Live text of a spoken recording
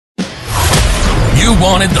you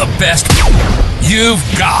wanted the best, you've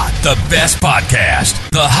got the best podcast,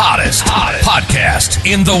 the hottest podcast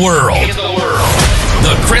in the world.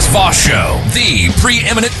 The Chris Voss Show, the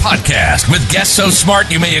preeminent podcast with guests so smart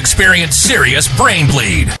you may experience serious brain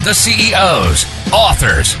bleed. The CEOs,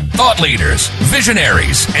 authors, thought leaders,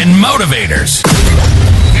 visionaries, and motivators.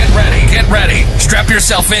 Get ready. Strap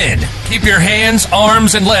yourself in. Keep your hands,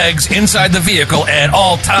 arms, and legs inside the vehicle at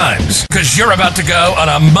all times, because you're about to go on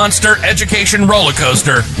a monster education roller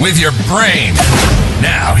coaster with your brain.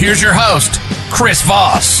 Now, here's your host, Chris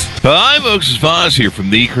Voss. Hi, folks. It's Voss here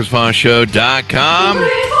from thechrisvossshow.com.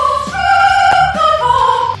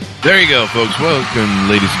 There you go, folks. Welcome,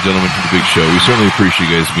 ladies and gentlemen, to the big show. We certainly appreciate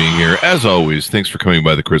you guys being here. As always, thanks for coming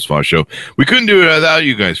by the Chris Voss Show. We couldn't do it without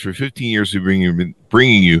you guys. For 15 years, we've been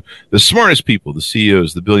bringing you the smartest people, the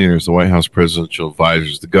CEOs, the billionaires, the White House presidential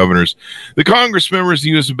advisors, the governors, the Congress members,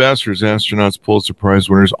 the U.S. ambassadors, astronauts, Pulitzer Prize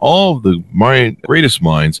winners, all of the greatest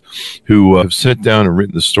minds who have sat down and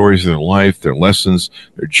written the stories of their life, their lessons,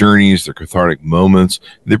 their journeys, their cathartic moments.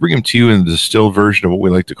 They bring them to you in the distilled version of what we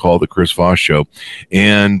like to call the Chris Voss Show.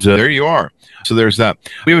 And there you are. So there's that.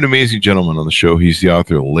 We have an amazing gentleman on the show. He's the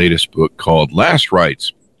author of the latest book called Last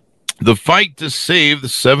Rights: The Fight to Save the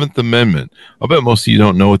Seventh Amendment. I'll bet most of you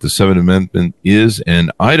don't know what the Seventh Amendment is,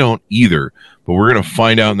 and I don't either. But we're going to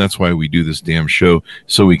find out, and that's why we do this damn show,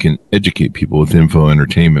 so we can educate people with info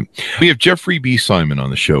entertainment. We have Jeffrey B. Simon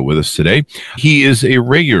on the show with us today. He is a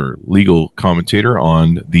regular legal commentator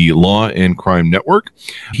on the Law and Crime Network.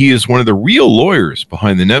 He is one of the real lawyers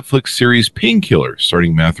behind the Netflix series Painkiller,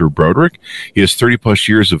 starring Matthew Broderick. He has 30-plus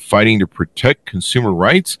years of fighting to protect consumer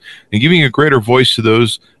rights and giving a greater voice to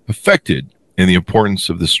those affected and the importance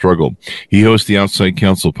of the struggle. He hosts the Outside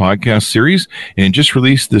Counsel podcast series and just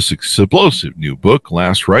released this explosive new book,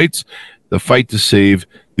 Last Rights: The Fight to Save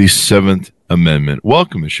the Seventh Amendment.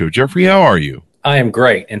 Welcome to the show, Jeffrey. How are you? I am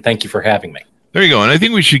great, and thank you for having me. There you go. And I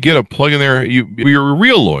think we should get a plug in there. You're a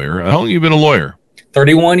real lawyer. How long have you been a lawyer?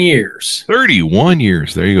 31 years. 31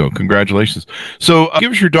 years. There you go. Congratulations. So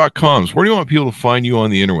give us your .coms. Where do you want people to find you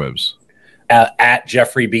on the interwebs? At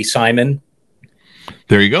Jeffrey B. Simon.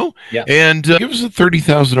 There you go. Yeah. And give us a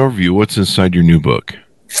 30,000 overview. What's inside your new book?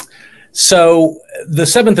 So the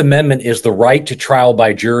Seventh Amendment is the right to trial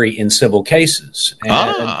by jury in civil cases.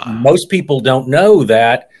 And most people don't know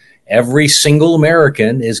that every single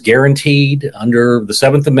American is guaranteed under the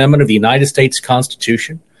Seventh Amendment of the United States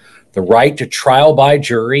Constitution the right to trial by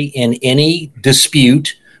jury in any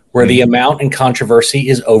dispute where the amount in controversy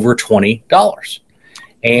is over $20.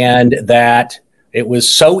 And that it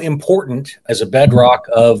was so important as a bedrock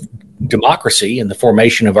of democracy and the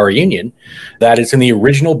formation of our union that it's in the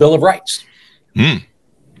original Bill of Rights. Mm.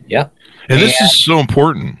 Yeah. And this is so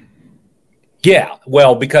important. Yeah.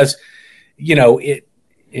 Well, because, you know,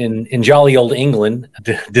 in jolly old England,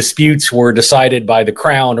 disputes were decided by the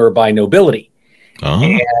crown or by nobility.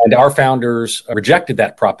 Uh-huh. And our founders rejected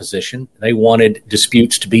that proposition. They wanted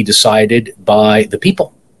disputes to be decided by the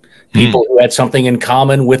people who had something in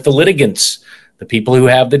common with the litigants, the people who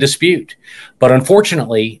have the dispute. But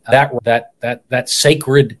unfortunately, that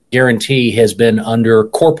sacred guarantee has been under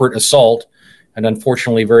corporate assault, and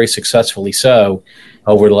unfortunately very successfully so,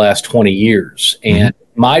 over the last 20 years. And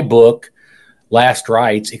my book, Last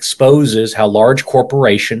Rights, exposes how large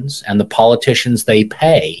corporations and the politicians they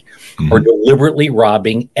pay are deliberately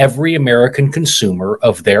robbing every American consumer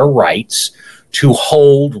of their rights to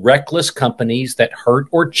hold reckless companies that hurt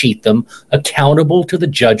or cheat them accountable to the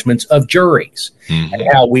judgments of juries, and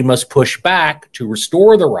how we must push back to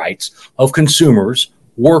restore the rights of consumers,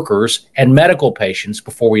 workers, and medical patients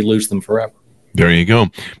before we lose them forever. There you go.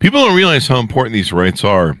 People don't realize how important these rights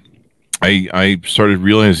are. I started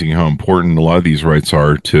realizing how important a lot of these rights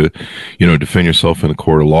are to, defend yourself in a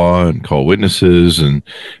court of law and call witnesses and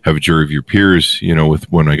have a jury of your peers,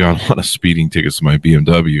 when I got a lot of speeding tickets to my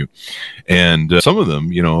BMW. And some of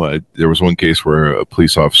them, there was one case where a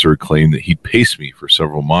police officer claimed that he'd paced me for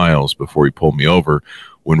several miles before he pulled me over,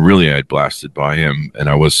 when really I'd blasted by him and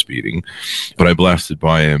I was speeding. But I blasted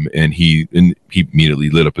by him and he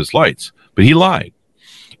immediately lit up his lights. But he lied.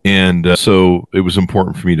 And so it was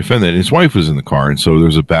important for me to defend that. And his wife was in the car, and so there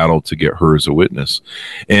was a battle to get her as a witness.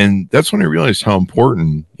 And that's when I realized how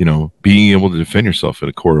important, being able to defend yourself in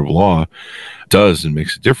a court of law does and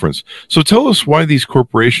makes a difference. So tell us why these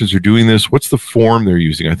corporations are doing this. What's the form they're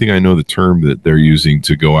using? I think I know the term that they're using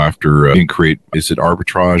to go after and create, is it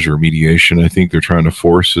arbitrage or mediation? I think they're trying to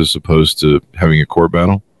force as opposed to having a court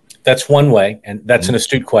battle. That's one way, and that's an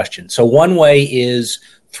astute question. So one way is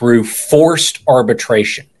through forced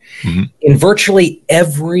arbitration. In virtually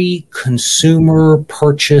every consumer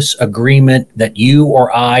purchase agreement that you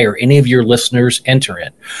or I or any of your listeners enter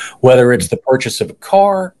in, whether it's the purchase of a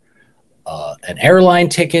car, an airline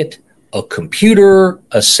ticket, a computer,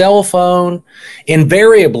 a cell phone,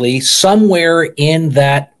 invariably somewhere in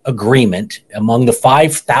that agreement, among the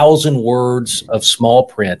 5,000 words of small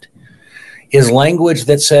print, is language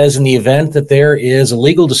that says in the event that there is a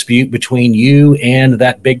legal dispute between you and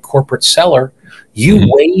that big corporate seller, you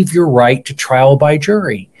waive your right to trial by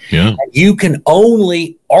jury. Yeah. You can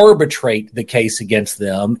only arbitrate the case against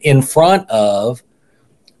them in front of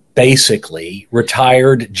basically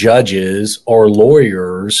retired judges or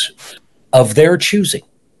lawyers of their choosing.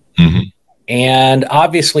 And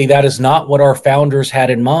obviously that is not what our founders had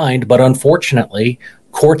in mind, but unfortunately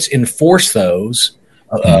courts enforce those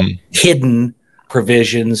hidden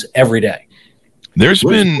provisions every day. There's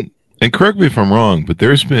been, and correct me if I'm wrong, but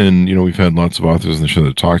there's been, we've had lots of authors on the show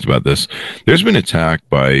that talked about this. There's been attack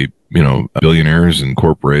by, billionaires and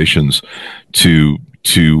corporations to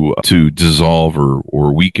dissolve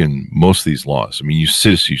or weaken most of these laws. I mean,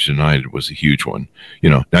 Citizens United was a huge one.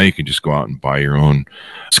 Now you can just go out and buy your own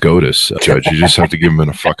SCOTUS, Judge. You just have to give them in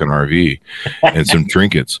a fucking RV and some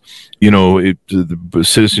trinkets. The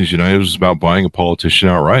Citizens United was about buying a politician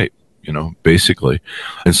outright, basically.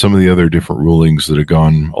 And some of the other different rulings that have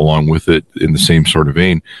gone along with it in the same sort of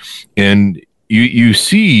vein. And you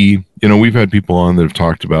see, we've had people on that have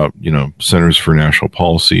talked about, Centers for National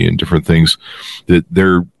Policy and different things, that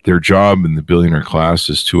their job in the billionaire class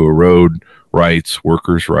is to erode rights,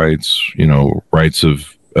 workers' rights, rights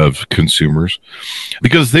of consumers,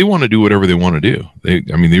 because they want to do whatever they want to do.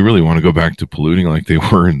 They really want to go back to polluting like they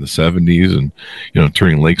were in the 70s and,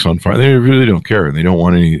 turning lakes on fire. They really don't care. And they don't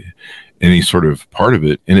want any sort of part of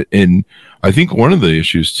it. And I think one of the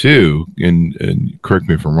issues too, and correct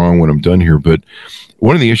me if I'm wrong when I'm done here, but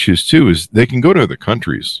one of the issues too is they can go to other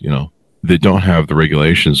countries, that don't have the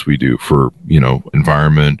regulations we do for,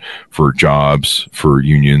 environment, for jobs, for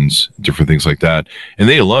unions, different things like that. And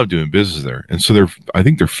they love doing business there. And so I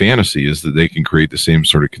think their fantasy is that they can create the same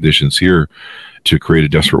sort of conditions here to create a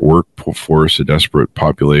desperate workforce, a desperate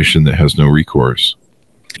population that has no recourse.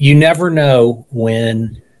 You never know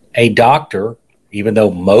when a doctor, even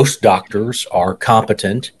though most doctors are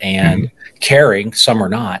competent and caring, some are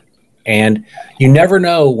not. And you never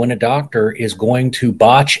know when a doctor is going to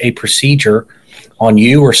botch a procedure on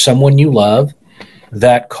you or someone you love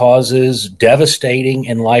that causes devastating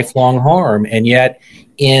and lifelong harm. And yet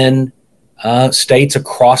in states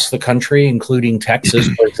across the country, including Texas,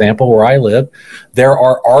 for example, where I live, there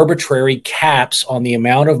are arbitrary caps on the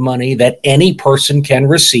amount of money that any person can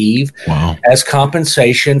receive as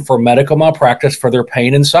compensation for medical malpractice for their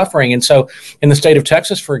pain and suffering. And so in the state of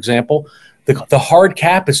Texas, for example, the hard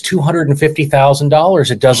cap is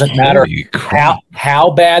 $250,000. It doesn't matter how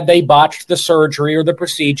bad they botched the surgery or the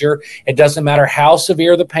procedure. It doesn't matter how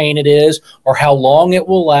severe the pain it is or how long it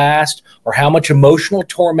will last or how much emotional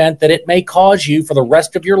torment that it may cause you for the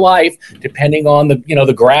rest of your life, depending on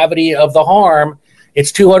the gravity of the harm.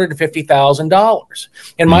 It's $250,000.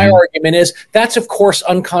 And my argument is that's, of course,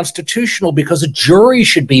 unconstitutional because a jury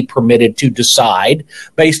should be permitted to decide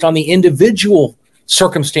based on the individual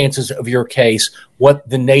circumstances of your case what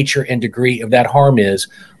the nature and degree of that harm is.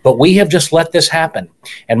 But we have just let this happen.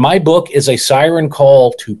 And my book is a siren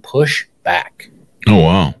call to push back. Oh,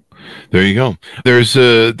 wow. There you go. There was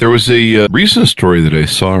a recent story that I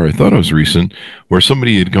saw, or I thought it was recent, where a woman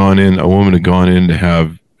had gone in to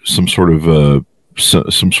have some sort of just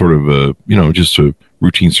a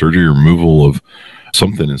routine surgery, removal of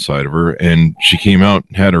something inside of her, and she came out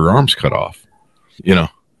and had her arms cut off,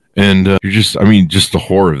 and just the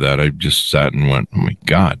horror of that. I just sat and went, oh my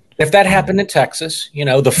God. If that happened in Texas,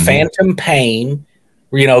 the phantom pain,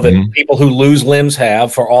 that people who lose limbs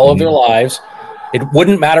have for all of their lives, it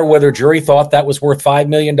wouldn't matter whether a jury thought that was worth $5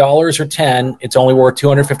 million or 10, it's only worth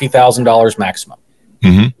 $250,000 maximum.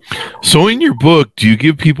 So in your book, do you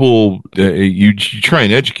give people, you try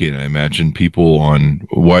and educate, I imagine, people on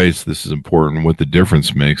why this is important, what the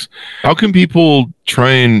difference makes. How can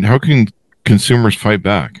how can consumers fight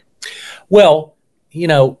back? Well,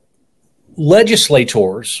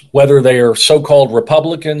 legislators, whether they are so-called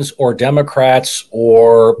Republicans or Democrats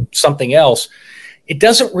or something else, it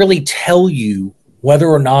doesn't really tell you whether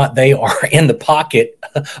or not they are in the pocket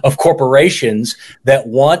of corporations that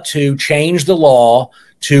want to change the law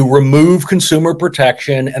to remove consumer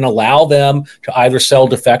protection and allow them to either sell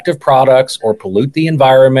defective products or pollute the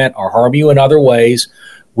environment or harm you in other ways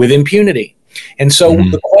with impunity. And so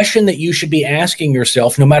the question that you should be asking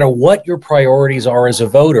yourself, no matter what your priorities are as a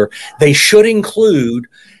voter, they should include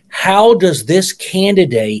how does this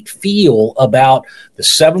candidate feel about the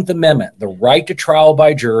Seventh Amendment, the right to trial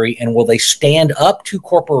by jury, and will they stand up to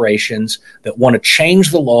corporations that want to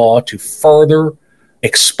change the law to further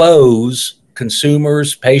expose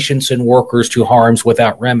consumers, patients, and workers to harms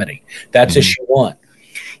without remedy? That's issue one.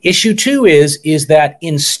 Issue two is that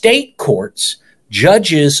in state courts,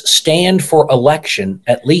 judges stand for election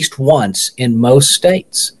at least once in most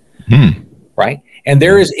states, right? And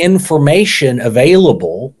there is information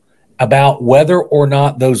available about whether or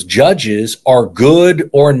not those judges are good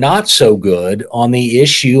or not so good on the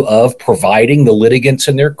issue of providing the litigants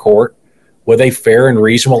in their court with a fair and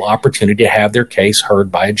reasonable opportunity to have their case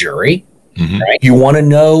heard by a jury. Right? You want to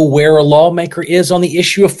know where a lawmaker is on the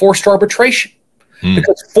issue of forced arbitration.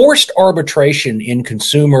 Because forced arbitration in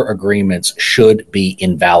consumer agreements should be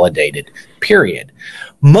invalidated, period.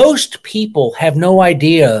 Most people have no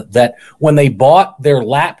idea that when they bought their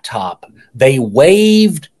laptop, they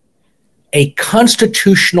waived a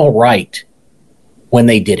constitutional right when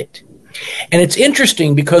they did it. And it's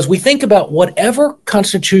interesting because we think about whatever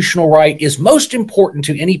constitutional right is most important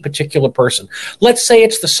to any particular person. Let's say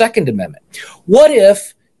it's the Second Amendment. What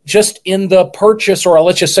if just in the purchase, or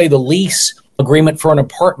let's just say the lease agreement for an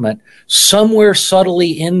apartment, somewhere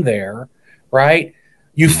subtly in there, right,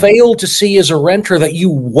 you failed to see as a renter that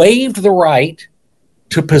you waived the right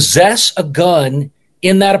to possess a gun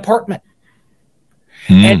in that apartment.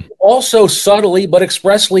 And also subtly but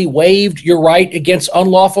expressly waived your right against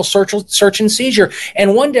unlawful search and seizure.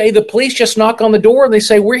 And one day the police just knock on the door and they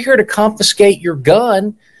say, we're here to confiscate your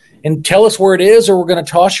gun and tell us where it is, or we're going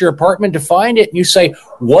to toss your apartment to find it. And you say,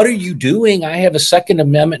 what are you doing? I have a Second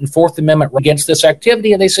Amendment and Fourth Amendment against this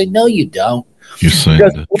activity. And they say, no, you don't.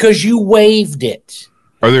 Because you waived it.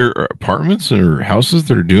 Are there apartments or houses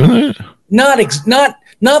that are doing that?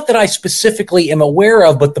 Not that I specifically am aware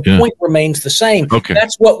of, but the point remains the same. Okay.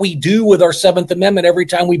 That's what we do with our Seventh Amendment every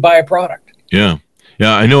time we buy a product. Yeah.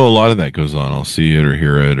 Yeah, I know a lot of that goes on. I'll see it or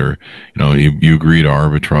hear it, or you agree to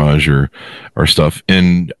arbitrage or stuff.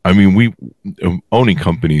 And I mean, we owning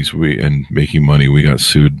companies, and making money, we got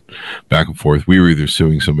sued back and forth. We were either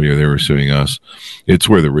suing somebody or they were suing us. It's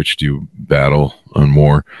where the rich do battle on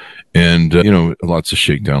more, and lots of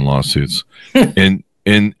shakedown lawsuits. And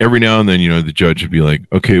every now and then, the judge would be like,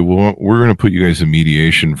 okay, well, we're going to put you guys in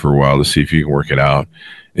mediation for a while to see if you can work it out.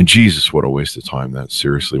 And Jesus, what a waste of time that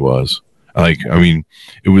seriously was.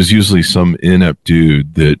 It was usually some inept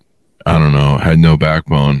dude that, I don't know, had no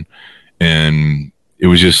backbone. And it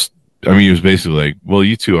was just, it was basically like, well,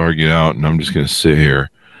 you two argue it out and I'm just going to sit here.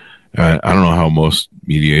 I don't know how most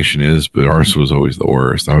mediation is, but ours was always the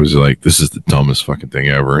worst. I was like, this is the dumbest fucking thing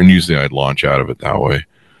ever. And usually I'd launch out of it that way.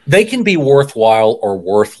 They can be worthwhile or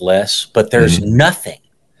worthless, but there's nothing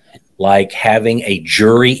like having a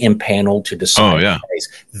jury impaneled to decide the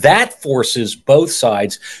case. That forces both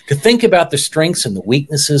sides to think about the strengths and the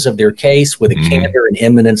weaknesses of their case with a candor and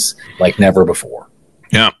eminence like never before.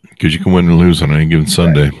 Yeah, because you can win and lose on any given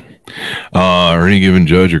Sunday. Or any given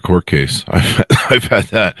judge or court case. I've had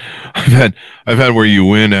that. I've had where you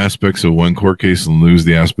win aspects of one court case and lose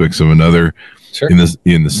the aspects of another in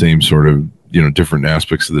the same sort of different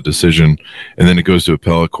aspects of the decision, and then it goes to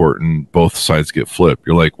appellate court and both sides get flipped.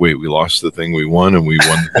 You're like, wait, we lost the thing we won and we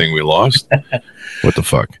won the thing we lost? What the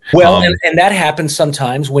fuck? Well, and that happens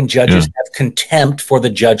sometimes when judges have contempt for the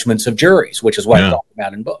judgments of juries, which is what I talk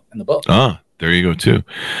about in the book. There you go too.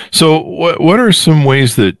 So what are some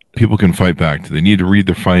ways that people can fight back? Do they need to read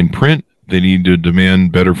the fine print? They need to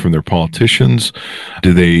demand better from their politicians?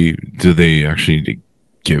 Do they actually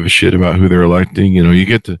give a shit about who they're electing? You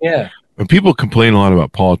get to when people complain a lot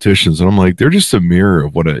about politicians, and I'm like, they're just a mirror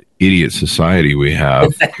of what an idiot society we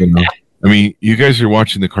have. You guys are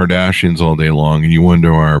watching the Kardashians all day long, and you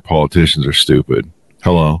wonder why our politicians are stupid.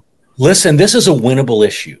 Hello. Listen, this is a winnable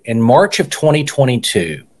issue. In March of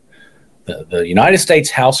 2022, the United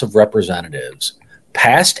States House of Representatives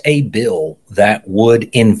passed a bill that would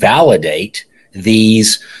invalidate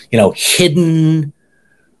these, hidden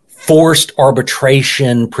forced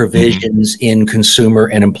arbitration provisions in consumer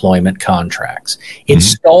and employment contracts. It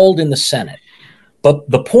stalled in the Senate. But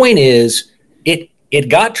the point is, it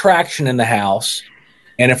got traction in the House.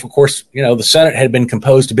 And if, of course, the Senate had been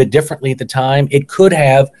composed a bit differently at the time, it could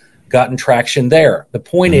have gotten traction there. The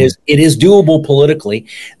point is, it is doable politically.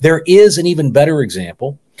 There is an even better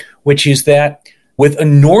example, which is that with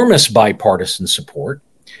enormous bipartisan support,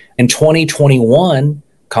 in 2021,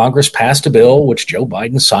 Congress passed a bill, which Joe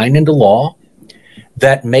Biden signed into law,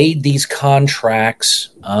 that made these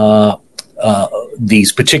contracts,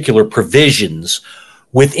 these particular provisions,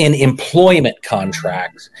 within employment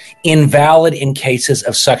contracts, invalid in cases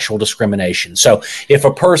of sexual discrimination. So if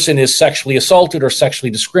a person is sexually assaulted or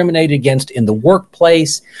sexually discriminated against in the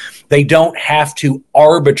workplace, they don't have to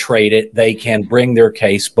arbitrate it. They can bring their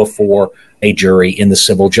case before a jury in the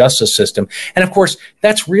civil justice system. And of course,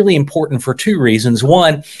 that's really important for two reasons.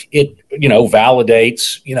 One, it,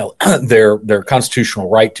 validates, their constitutional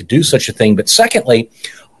right to do such a thing. But secondly,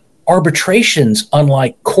 arbitrations,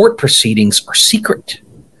 unlike court proceedings, are secret.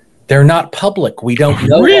 They're not public. We don't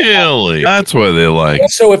know. Really? That's why they like.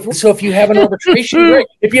 So if you have an arbitration,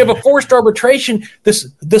 if you have a forced arbitration,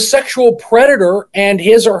 the sexual predator and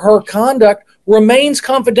his or her conduct remains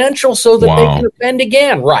confidential so that they can offend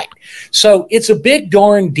again. Right. So it's a big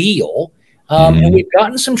darn deal. And we've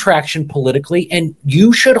gotten some traction politically, and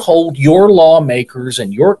you should hold your lawmakers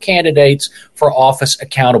and your candidates for office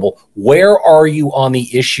accountable. Where are you on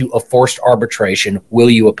the issue of forced arbitration? Will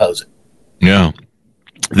you oppose it? Yeah.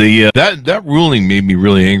 That ruling made me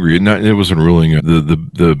really angry. It wasn't a ruling.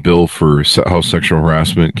 The bill for how sexual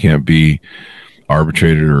harassment can't be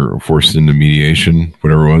arbitrated or forced into mediation,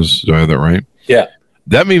 whatever it was. Do I have that right? Yeah.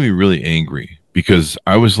 That made me really angry because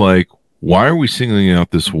I was like, why are we singling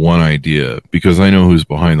out this one idea? Because I know who's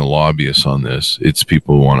behind the lobbyists on this. It's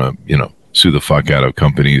people who want to, sue the fuck out of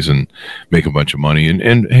companies and make a bunch of money.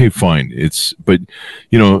 And hey, fine. But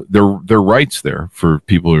there are rights there for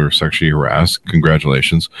people who are sexually harassed.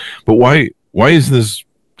 Congratulations. But why is this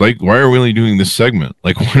why are we only doing this segment?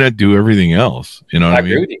 Why not do everything else? You know what I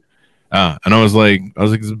mean? Agree with you. And I was like,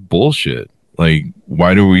 this is bullshit.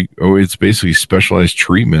 Why do we? Oh, it's basically specialized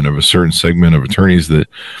treatment of a certain segment of attorneys that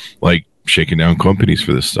shaking down companies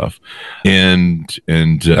for this stuff. And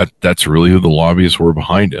that's really who the lobbyists were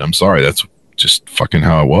behind it. I'm sorry. That's just fucking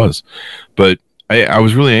how it was. But I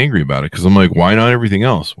was really angry about it because I'm like, why not everything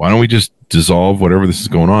else? Why don't we just dissolve whatever this is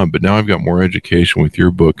going on? But now I've got more education with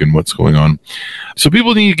your book and what's going on. So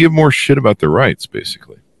people need to give more shit about their rights,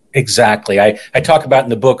 basically. Exactly. I talk about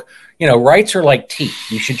in the book, rights are like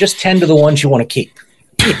teeth. You should just tend to the ones you want to keep.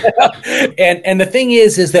 And the thing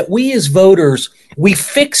is that we as voters, we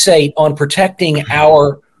fixate on protecting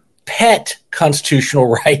our pet constitutional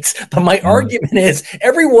rights. But my argument is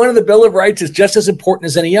every one of the Bill of Rights is just as important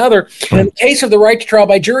as any other. And in the case of the right to trial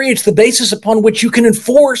by jury, it's the basis upon which you can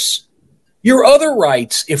enforce your other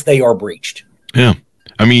rights if they are breached. Yeah.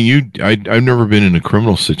 I mean, I've never been in a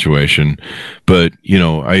criminal situation, but,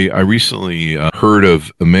 I recently heard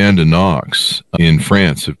of Amanda Knox in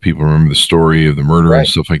France, if people remember the story of the murder and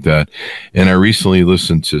stuff like that. And I recently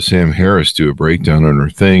listened to Sam Harris do a breakdown on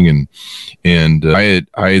her thing. And I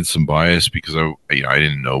had some bias because I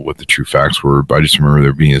didn't know what the true facts were, but I just remember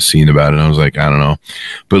there being a scene about it. And I was like, I don't know.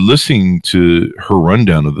 But listening to her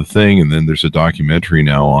rundown of the thing, and then there's a documentary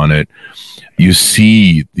now on it, you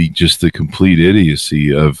see the complete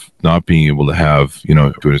idiocy of not being able to have,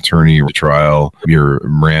 to an attorney or trial, your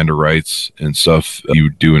Miranda rights and stuff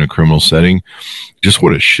you do in a criminal setting. Just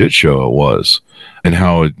what a shit show it was. And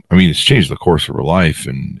how it's changed the course of her life.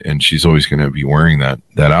 And she's always going to be wearing that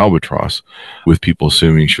albatross with people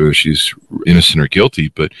assuming whether she's innocent or guilty.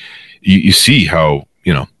 But you see how,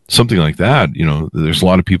 something like that, there's a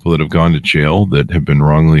lot of people that have gone to jail that have been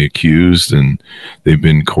wrongly accused and they've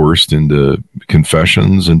been coerced into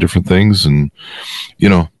confessions and different things. And,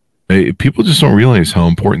 people just don't realize how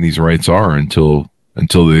important these rights are until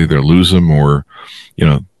they either lose them or,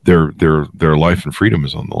 their life and freedom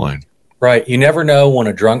is on the line. Right. You never know when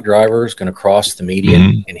a drunk driver is going to cross the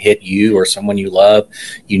median and hit you or someone you love.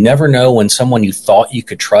 You never know when someone you thought you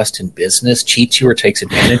could trust in business cheats you or takes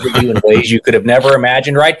advantage of you in ways you could have never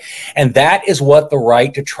imagined, right? And that is what the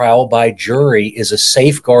right to trial by jury is a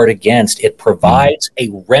safeguard against. It provides a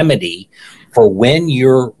remedy for when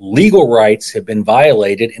your legal rights have been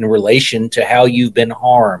violated in relation to how you've been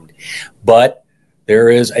harmed. But there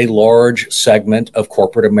is a large segment of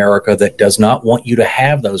corporate America that does not want you to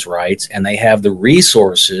have those rights, and they have the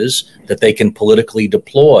resources that they can politically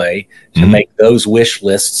deploy to make those wish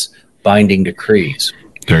lists binding decrees.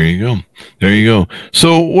 There you go.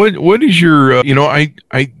 So what is your,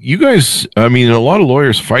 you guys, a lot of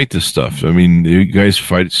lawyers fight this stuff. You guys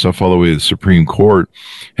fight stuff all the way to the Supreme Court.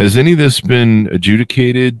 Has any of this been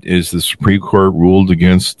adjudicated? Is the Supreme Court ruled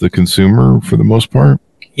against the consumer for the most part?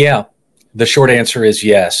 Yeah. The short answer is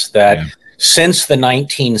yes, that since the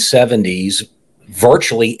 1970s,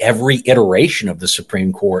 virtually every iteration of the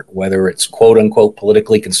Supreme Court, whether it's quote unquote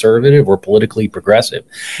politically conservative or politically progressive,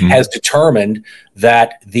 has determined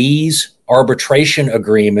that these arbitration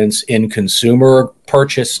agreements in consumer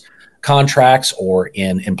purchase contracts or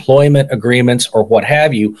in employment agreements or what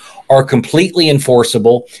have you are completely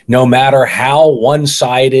enforceable, no matter how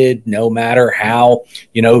one-sided, no matter how,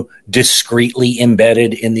 discreetly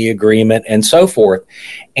embedded in the agreement and so forth.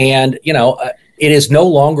 And, it is no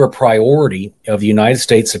longer a priority of the United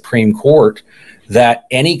States Supreme Court that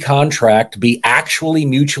any contract be actually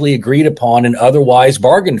mutually agreed upon and otherwise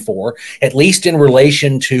bargained for. At least in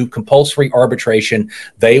relation to compulsory arbitration,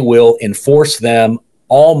 they will enforce them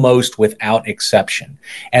almost without exception.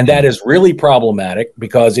 And that is really problematic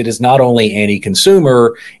because it is not only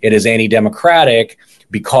anti-consumer, it is anti-democratic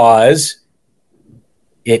because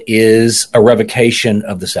it is a revocation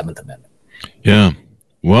of the Seventh Amendment. Yeah.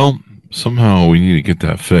 Well, somehow we need to get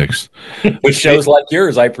that fixed. With shows like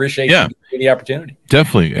yours, I appreciate you giving me the opportunity.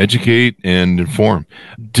 Definitely educate and inform.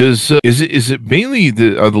 Is it mainly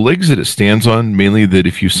are the legs that it stands on mainly that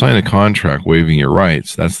if you sign a contract waiving your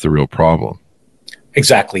rights, that's the real problem?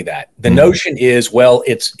 Exactly that. The notion is, well,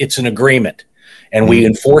 it's an agreement and we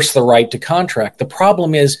enforce the right to contract. The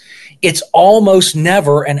problem is it's almost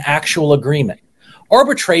never an actual agreement.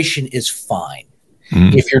 Arbitration is fine.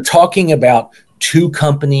 If you're talking about two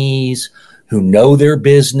companies who know their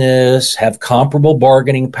business, have comparable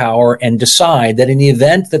bargaining power, and decide that in the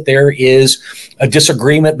event that there is a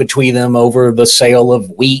disagreement between them over the sale of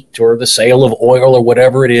wheat or the sale of oil or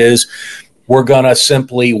whatever it is, we're going to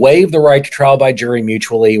simply waive the right to trial by jury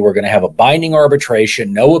mutually. We're going to have a binding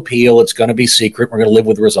arbitration, no appeal. It's going to be secret. We're going to live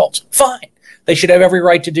with the results. Fine. They should have every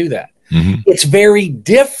right to do that. It's very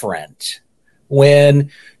different when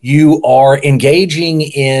you are engaging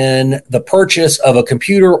in the purchase of a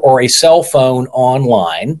computer or a cell phone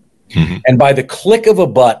online, and by the click of a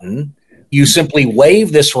button, you simply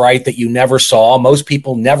waive this right that you never saw. Most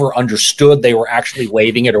people never understood they were actually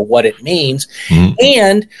waiving it or what it means.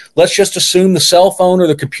 And let's just assume the cell phone or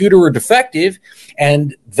the computer are defective,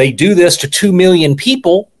 and they do this to 2 million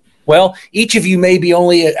people. Well, each of you may be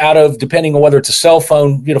only out of, depending on whether it's a cell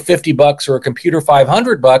phone, $50 or a computer,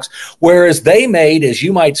 $500, whereas they made, as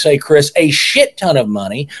you might say, Chris, a shit ton of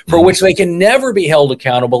money for which they can never be held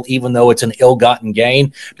accountable, even though it's an ill-gotten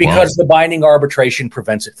gain, because the binding arbitration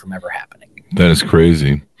prevents it from ever happening. That is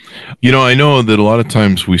crazy. I know that a lot of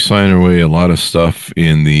times we sign away a lot of stuff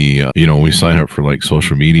in the, we sign up for like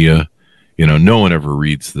social media. No one ever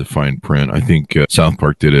reads the fine print. I think South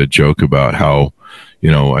Park did a joke about how,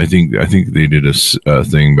 I think they did a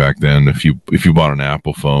thing back then. If you bought an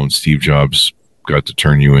Apple phone, Steve Jobs got to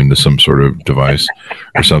turn you into some sort of device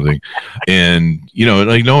or something. And,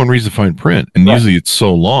 like no one reads the fine print. And usually it's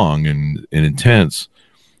so long and intense.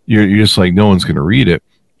 You're just like, no one's going to read it.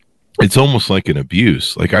 It's almost like an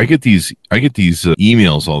abuse. Like I get these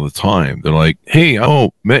emails all the time. They're like, hey,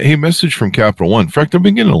 message from Capital One. In fact, I've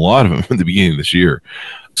been getting a lot of them at the beginning of this year.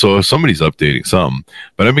 So if somebody's updating something,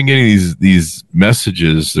 but I've been getting these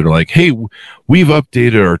messages that are like, hey, we've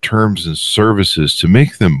updated our terms and services to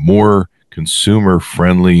make them more consumer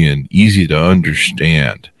friendly and easy to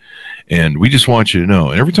understand. And we just want you to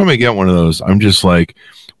know. And every time I get one of those, I'm just like,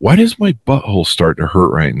 why does my butthole start to hurt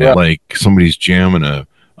right now? Yeah. Like somebody's jamming a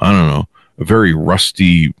very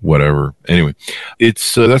rusty whatever. Anyway,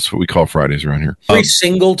 it's that's what we call Fridays around here. Every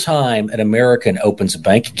single time an American opens a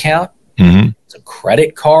bank account, it's a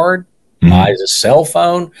credit card, buys a cell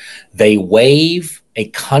phone, they waive a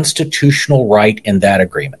constitutional right in that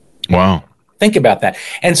agreement. Wow. Think about that.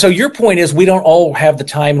 And so your point is we don't all have the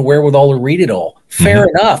time and wherewithal to read it all. Fair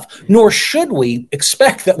enough. Nor should we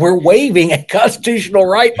expect that we're waiving a constitutional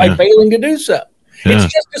right by failing to do so. Yeah.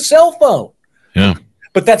 It's just a cell phone. Yeah.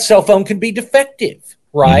 But that cell phone can be defective,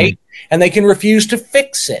 right? And they can refuse to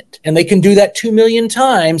fix it. And they can do that 2 million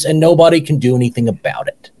times and nobody can do anything about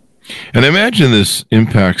it. And I imagine this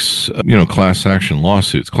impacts, class action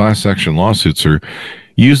lawsuits. Class action lawsuits are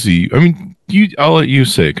usually, I'll let you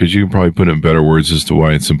say it because you can probably put it in better words as to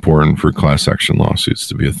why it's important for class action lawsuits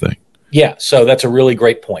to be a thing. Yeah, so that's a really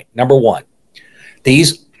great point. Number one,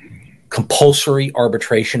 these compulsory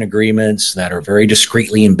arbitration agreements that are very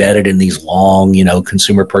discreetly embedded in these long,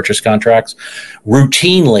 consumer purchase contracts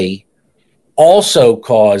routinely also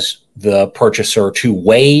cause the purchaser to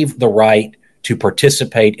waive the right to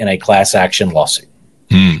participate in a class action lawsuit.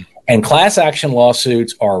 And class action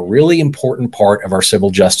lawsuits are a really important part of our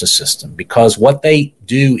civil justice system because what they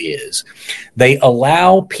do is they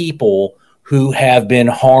allow people who have been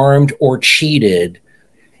harmed or cheated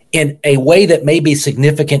in a way that may be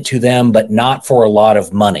significant to them, but not for a lot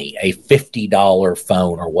of money, a $50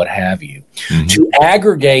 phone or what have you, to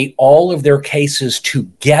aggregate all of their cases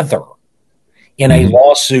together in a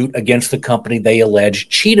lawsuit against the company they allege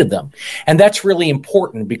cheated them. And that's really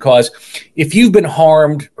important because if you've been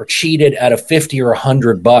harmed or cheated out of 50 or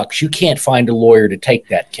 $100, you can't find a lawyer to take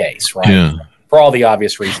that case, right? Yeah. For all the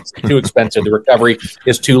obvious reasons. It's too expensive. The recovery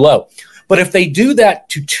is too low. But if they do that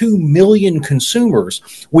to 2 million consumers,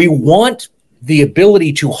 we want the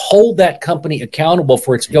ability to hold that company accountable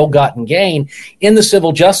for its ill-gotten gain in the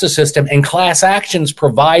civil justice system, and class actions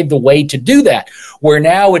provide the way to do that, where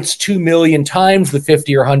now it's 2 million times the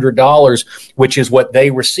 $50 or $100, which is what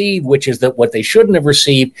they receive, which is that what they shouldn't have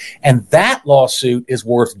received, and that lawsuit is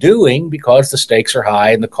worth doing because the stakes are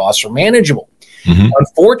high and the costs are manageable.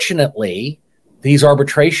 Unfortunately, these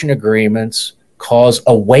arbitration agreements cause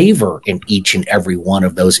a waiver in each and every one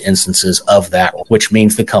of those instances of that, which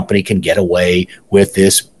means the company can get away with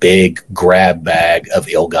this big grab bag of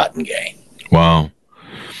ill-gotten gain. Wow.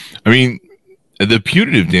 I mean, the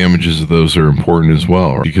punitive damages of those are important as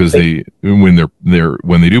well, because when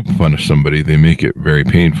they do punish somebody, they make it very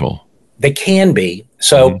painful. They can be.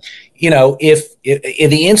 So, if in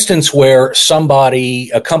the instance where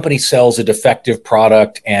a company sells a defective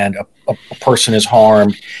product and a person is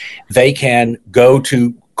harmed, they can go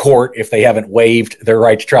to court if they haven't waived their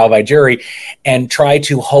right to trial by jury and try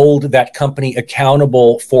to hold that company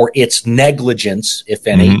accountable for its negligence, if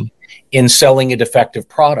any, in selling a defective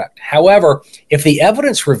product. However, if the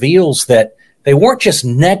evidence reveals that they weren't just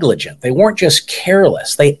negligent, they weren't just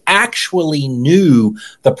careless, they actually knew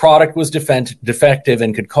the product was defective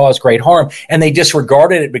and could cause great harm, and they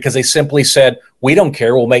disregarded it because they simply said, we don't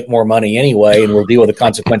care, we'll make more money anyway, and we'll deal with the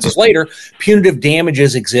consequences later. Punitive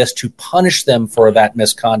damages exist to punish them for that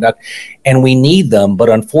misconduct, and we need them,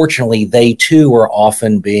 but unfortunately, they too are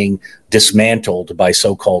often being dismantled by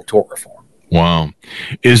so-called tort reform. Wow.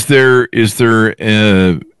 Are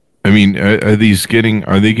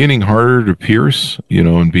they getting harder to pierce,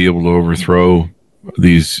 and be able to overthrow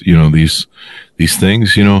these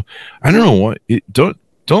things? I don't know what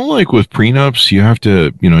don't like with prenups. You have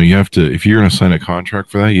to, if you're going to sign a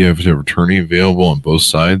contract for that, you have to have an attorney available on both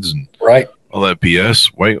sides and all that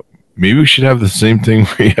BS. Why? Maybe we should have the same thing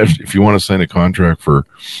where if you want to sign a contract for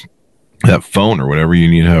that phone or whatever, you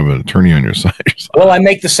need to have an attorney on your side. Well, I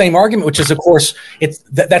make the same argument, which is, of course,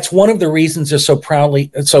 that's one of the reasons it's so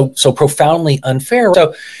profoundly unfair.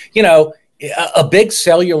 So, a big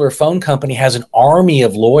cellular phone company has an army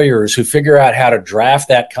of lawyers who figure out how to draft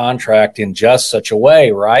that contract in just such a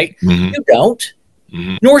way, right? You don't,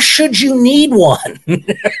 nor should you need one.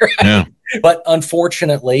 Right? Yeah. But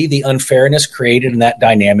unfortunately, the unfairness created in that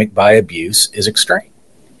dynamic by abuse is extreme.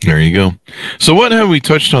 There you go. So what have we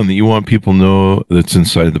touched on that you want people to know that's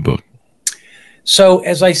inside the book? So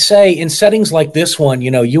as I say, in settings like this one,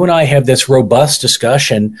 you and I have this robust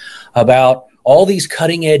discussion about all these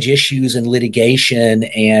cutting edge issues in litigation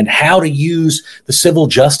and how to use the civil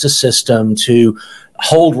justice system to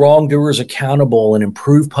hold wrongdoers accountable and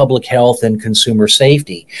improve public health and consumer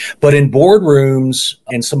safety. But in boardrooms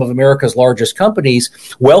in some of America's largest companies,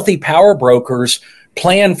 wealthy power brokers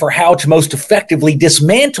plan for how to most effectively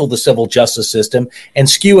dismantle the civil justice system and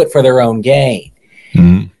skew it for their own gain.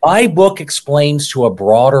 My book explains to a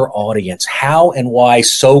broader audience how and why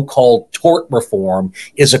so-called tort reform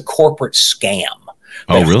is a corporate scam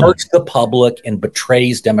that hurts the public and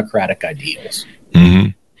betrays democratic ideals.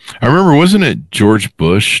 I remember, wasn't it George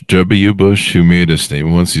Bush, W. Bush, who made a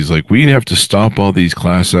statement once? He's like, we have to stop all these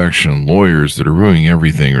class action lawyers that are ruining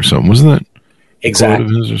everything or something. Wasn't that exactly a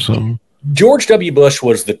quote of his or something? George W. Bush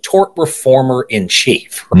was the tort reformer in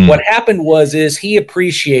chief. What happened is he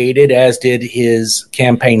appreciated, as did his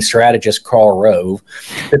campaign strategist Karl Rove,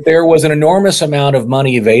 that there was an enormous amount of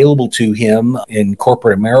money available to him in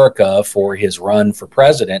corporate America for his run for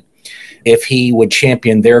president if he would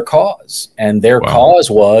champion their cause. And their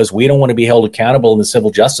cause was, we don't want to be held accountable in the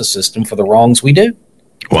civil justice system for the wrongs we do.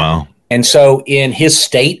 Wow. And so in his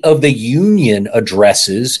State of the Union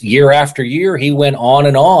addresses, year after year, he went on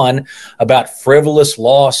and on about frivolous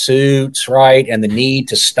lawsuits, right, and the need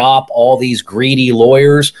to stop all these greedy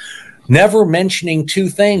lawyers, never mentioning two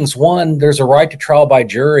things. One, there's a right to trial by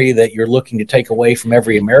jury that you're looking to take away from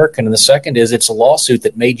every American. And the second is it's a lawsuit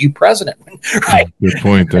that made you president, right? Good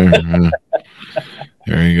point there.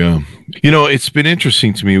 There you go. It's been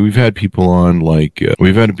interesting to me. We've had people on,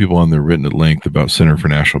 that written at length about Center for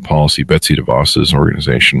National Policy, Betsy DeVos's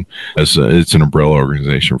organization. It's an umbrella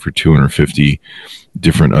organization for 250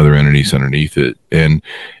 different other entities underneath it. And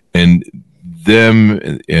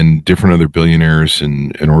them and different other billionaires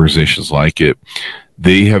and organizations like it,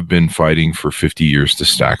 they have been fighting for 50 years to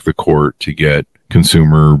stack the court to get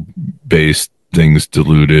consumer-based things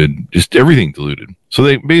diluted, just everything diluted. So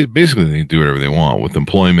they basically they do whatever they want with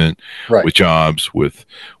employment, Right. with jobs, with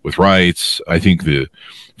rights. I think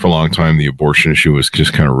for a long time the abortion issue was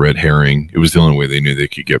just kind of red herring. It was the only way they knew they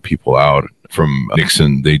could get people out from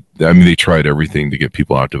Nixon. They tried everything to get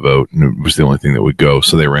people out to vote, and it was the only thing that would go.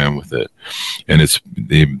 So they ran with it, and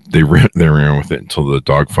they ran with it until the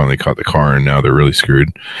dog finally caught the car, and now they're really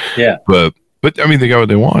screwed. Yeah. But I mean, they got what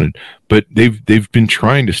they wanted. But they've been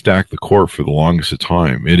trying to stack the court for the longest of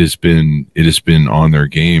time. It has been on their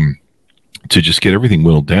game to just get everything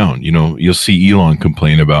whittled down. You know, you'll see Elon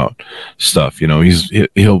complain about stuff. You know,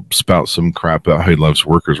 he'll spout some crap about how he loves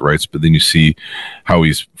workers' rights, but then you see how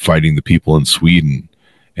he's fighting the people in Sweden,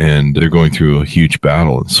 and they're going through a huge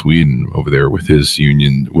battle in Sweden over there with his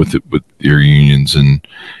union, with their unions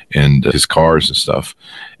and his cars and stuff.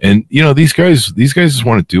 And you know, these guys just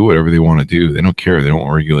want to do whatever they want to do. They don't care. They don't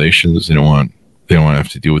want regulations. They don't want to have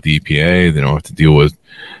to deal with the EPA. They don't have to deal with.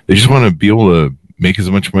 They just want to be able to make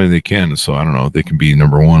as much money as they can. So I don't know. They can be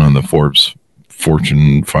number one on the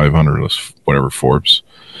Fortune 500 list, whatever Forbes.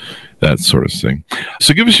 That sort of thing.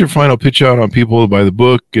 So give us your final pitch out on people to buy the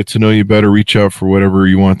book, get to know you better, reach out for whatever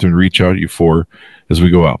you want them to reach out to you for as we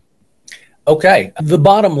go out. Okay. The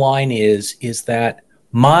bottom line is that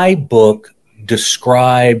my book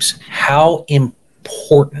describes how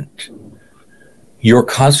important your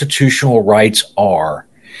constitutional rights are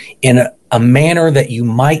in a manner that you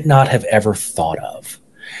might not have ever thought of.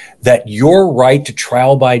 That your right to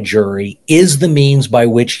trial by jury is the means by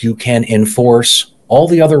which you can enforce all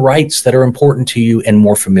the other rights that are important to you and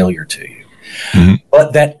more familiar to you. Mm-hmm.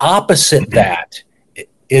 But that opposite that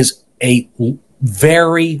is a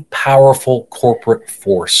very powerful corporate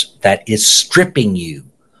force that is stripping you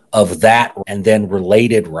of that and then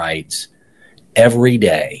related rights every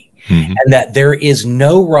day. Mm-hmm. And that there is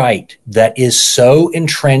no right that is so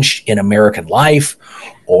entrenched in American life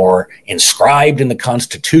or inscribed in the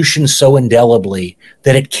Constitution so indelibly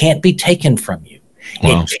that it can't be taken from you.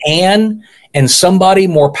 Wow. It can, and somebody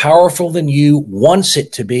more powerful than you wants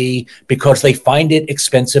it to be because they find it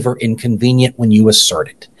expensive or inconvenient when you assert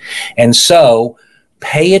it. And so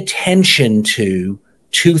pay attention to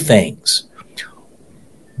two things.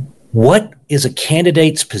 What is a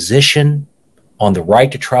candidate's position on the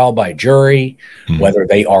right to trial by jury, whether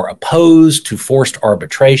they are opposed to forced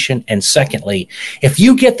arbitration? And secondly, if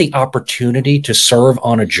you get the opportunity to serve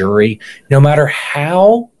on a jury, no matter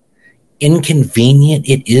how inconvenient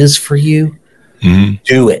it is for you,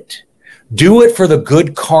 do it. Do it for the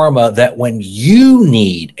good karma that when you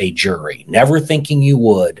need a jury, never thinking you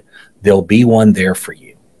would, there'll be one there for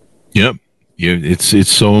you. Yep. Yeah,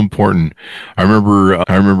 it's so important. I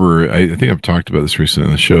remember. I think I've talked about this recently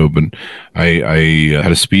on the show, but I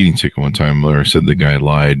had a speeding ticket one time where I said the guy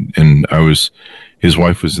lied, and his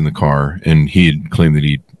wife was in the car, and he had claimed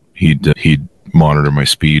that he'd monitor my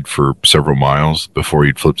speed for several miles before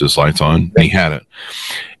he'd flipped his lights on, and he had it.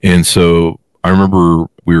 And so I remember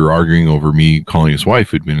we were arguing over me calling his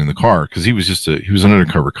wife who'd been in the car, because he was an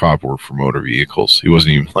undercover cop, worked for motor vehicles. He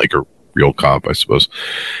wasn't even like a real cop, I suppose.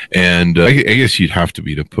 And I guess you'd have to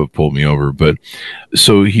be to pull me over. But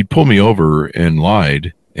so he pulled me over and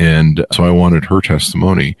lied. And so I wanted her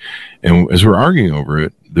testimony. And as we're arguing over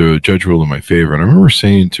it, the judge ruled in my favor. And I remember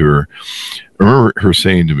her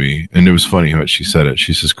saying to me, and it was funny how she said it.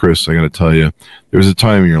 She says, "Chris, I got to tell you, there was a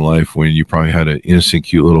time in your life when you probably had an innocent,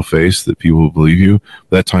 cute little face that people would believe you.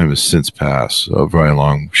 That time has since passed, a very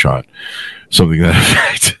long shot." Something to that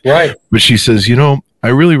effect. Right. But she says, I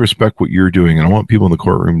really respect what you're doing, and I want people in the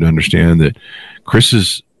courtroom to understand that Chris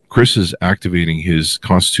is activating his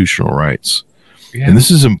constitutional rights. Yeah. And this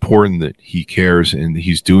is important that he cares, and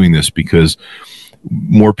he's doing this because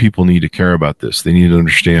more people need to care about this. They need to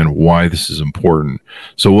understand why this is important.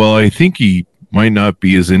 So while I think he might not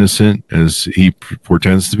be as innocent as he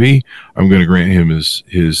pretends to be, I'm going to grant him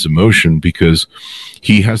his emotion because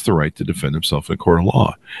he has the right to defend himself in a court of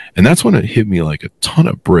law. And that's when it hit me like a ton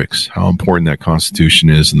of bricks, how important that Constitution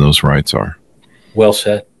is and those rights are. Well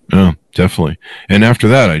said. Yeah, definitely. And after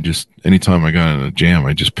that, anytime I got in a jam,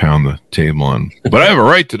 I just pound the table on, but I have a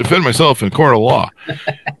right to defend myself in a court of law.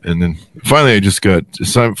 And then finally I just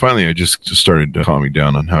started calming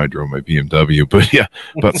down on how I drove my BMW. But yeah,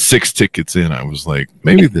 about 6 tickets in, I was like,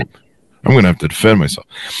 maybe I'm going to have to defend myself.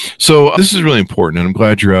 So this is really important, and I'm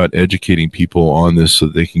glad you're out educating people on this so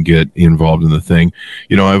that they can get involved in the thing.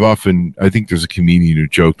 I think there's a comedian who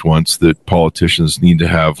joked once that politicians need to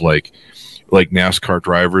have like NASCAR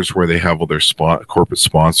drivers where they have all their corporate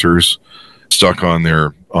sponsors stuck on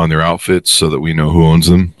their outfits so that we know who owns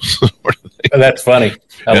them. That's funny.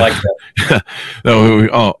 I like that.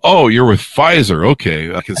 Oh, you're with Pfizer.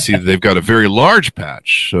 Okay. I can see that they've got a very large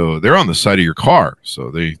patch. So they're on the side of your car.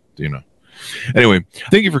 So they. Anyway,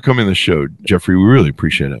 thank you for coming on the show, Jeffrey. We really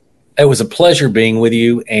appreciate it. It was a pleasure being with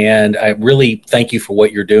you, and I really thank you for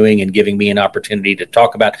what you're doing and giving me an opportunity to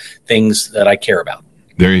talk about things that I care about.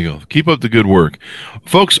 There you go. Keep up the good work.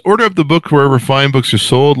 Folks, order up the book wherever fine books are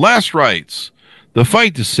sold. Last Rights, The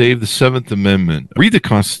Fight to Save the Seventh Amendment. Read the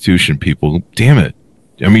Constitution, people. Damn it.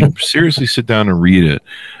 I mean, seriously, sit down and read it.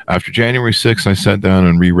 After January 6th, I sat down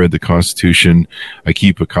and reread the Constitution. I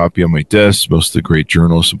keep a copy on my desk. Most of the great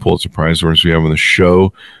journalists and Pulitzer Prize winners we have on the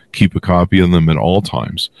show keep a copy of them at all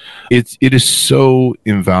times. It is so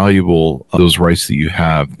invaluable, those rights that you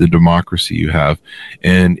have, the democracy you have,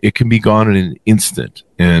 and it can be gone in an instant.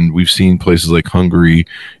 And we've seen places like Hungary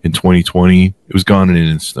in 2020. It was gone in an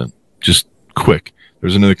instant, just quick.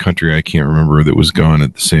 There's another country I can't remember that was gone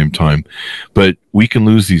at the same time. But we can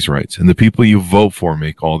lose these rights. And the people you vote for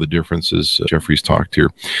make all the differences. Jeffrey's talked here.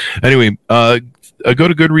 Anyway, go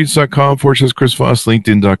to goodreads.com/Chris Voss,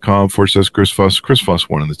 LinkedIn.com/Chris Voss, Chris Voss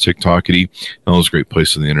 1 on the TikTokity, and all those great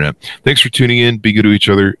places on the internet. Thanks for tuning in. Be good to each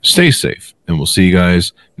other. Stay safe. And we'll see you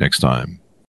guys next time.